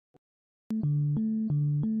Today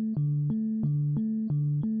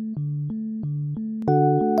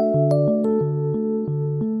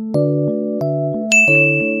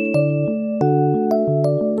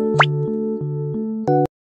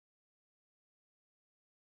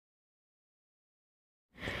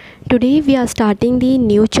we are starting the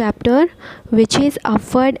new chapter, which is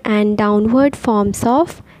upward and downward forms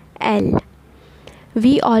of L.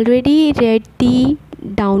 We already read the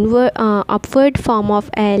upward form of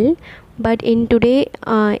L, but in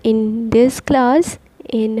this class,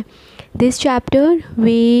 in this chapter,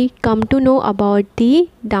 we come to know about the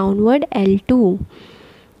downward L2.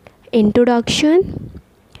 Introduction.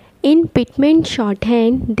 In Pitman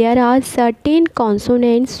Shorthand, there are certain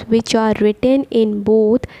consonants which are written in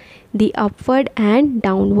both the upward and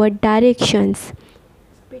downward directions.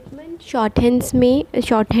 Pitman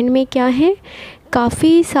shorthand में क्या है,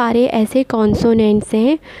 काफ़ी सारे ऐसे consonants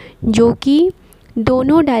हैं जो कि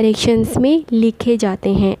दोनों डायरेक्शंस में लिखे जाते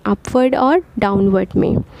हैं, अपवर्ड और डाउनवर्ड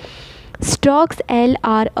में. Strokes L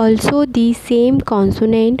are also the same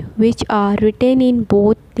consonant which are written in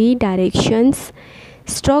both the directions.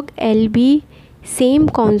 Stroke L भी सेम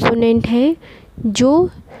कॉन्सोनेंट है जो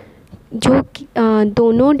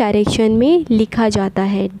दोनों डायरेक्शन में लिखा जाता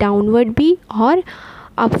है, डाउनवर्ड भी और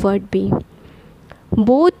अपवर्ड भी.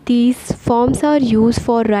 Both these forms are use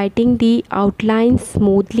for writing the outline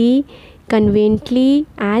smoothly, कन्वेंटली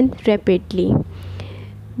and rapidly.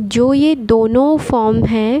 जो ये दोनों फॉर्म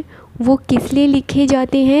हैं वो किस लिए लिखे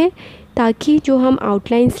जाते हैं, ताकि जो हम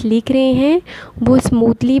आउटलाइंस लिख रहे हैं वो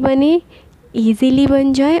स्मूथली बने, ईज़िली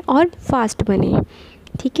बन जाए और फास्ट बने.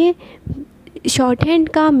 ठीक है, शॉर्ट हैंड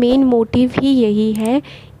का मेन मोटिव ही यही है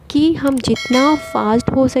कि हम जितना फास्ट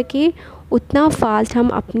हो सके उतना फास्ट हम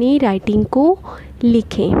अपनी राइटिंग को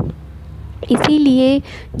लिखें. इसीलिए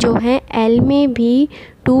जो है एल में भी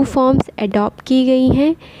 2 फॉर्म्स अडॉप्ट की गई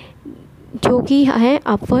हैं जो कि हैं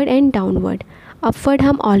अपवर्ड एंड डाउनवर्ड. अपवर्ड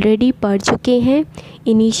हम ऑलरेडी पढ़ चुके हैं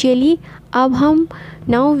इनिशियली. अब हम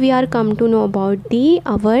now we are come to know about the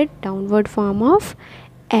our downward form of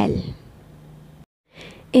L.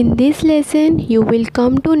 In this lesson, you will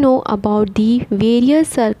come to know about the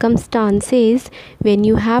various circumstances when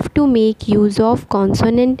you have to make use of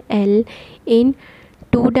consonant L in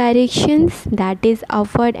 2 directions, that is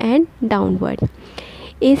upward and downward.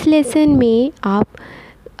 इस lesson में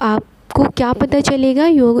आपको क्या पता चलेगा,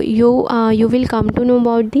 you will come to know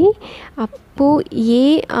about the, आपको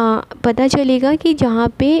ये पता चलेगा कि जहाँ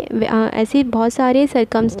पे ऐसे बहुत सारे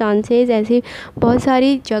circumstances, ऐसे बहुत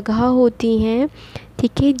सारी जगह होती हैं,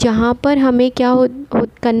 ठीक है, जहाँ पर हमें क्या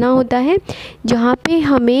करना होता है, जहाँ पे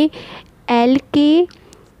हमें एल के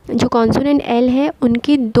जो कॉन्सोनेंट एल है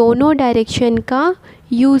उनके दोनों डायरेक्शन का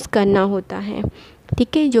यूज़ करना होता है.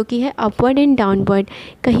 ठीक है, जो कि है अपवर्ड एंड डाउनवर्ड.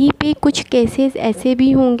 कहीं पे कुछ केसेस ऐसे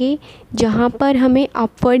भी होंगे जहाँ पर हमें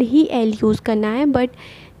अपवर्ड ही एल यूज़ करना है, but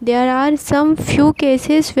there are some few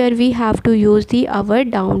cases where we have to use the our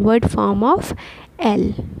downward form of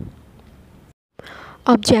L.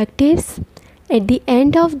 Objectives. At the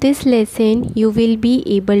end of this lesson, you will be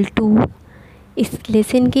able to, इस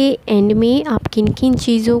lesson के and में आप किन किन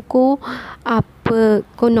चीज़ों को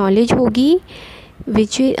आपको knowledge होगी,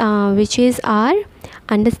 which is are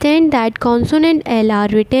understand that consonant L are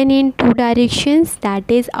written in 2 directions,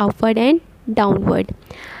 that is upward and downward.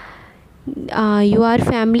 You are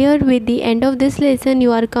familiar with the end of this lesson,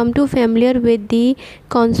 you are come to familiar with the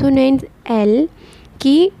consonant L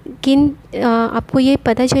कि किन आपको ये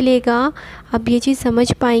पता चलेगा, आप ये चीज़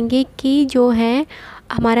समझ पाएंगे कि जो है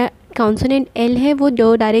हमारा कॉन्सोनेंट एल है वो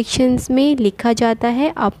 2 डायरेक्शंस में लिखा जाता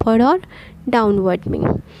है, अपवर्ड और डाउनवर्ड में.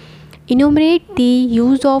 Enumerate the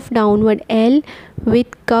use of downward L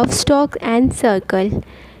with curve stock and circle.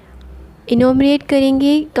 Enumerate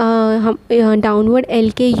करेंगे हम डाउनवर्ड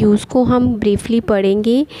एल के यूज़ को हम ब्रीफली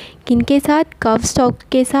पढ़ेंगे, किनके साथ, कर्व स्टॉक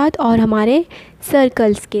के साथ और हमारे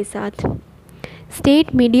सर्कल्स के साथ.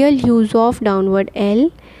 State medial use of downward L.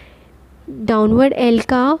 Downward L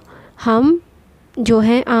का हम जो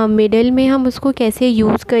है मिडल में हम उसको कैसे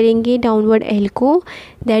यूज़ करेंगे डाउनवर्ड एल को,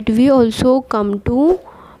 that we also come to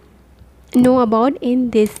know about in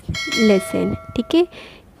this lesson. ठीक है,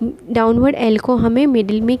 डाउनवर्ड एल को हमें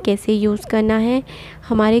मिडिल में कैसे यूज़ करना है,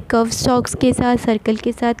 हमारे कर्व स्टॉक्स के साथ, सर्कल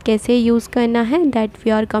के साथ कैसे यूज़ करना है, that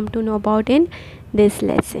we are come to know about in this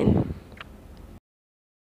lesson.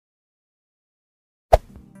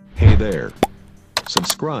 Hey there.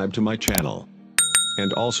 Subscribe to my channel.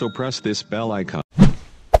 And also press this bell icon.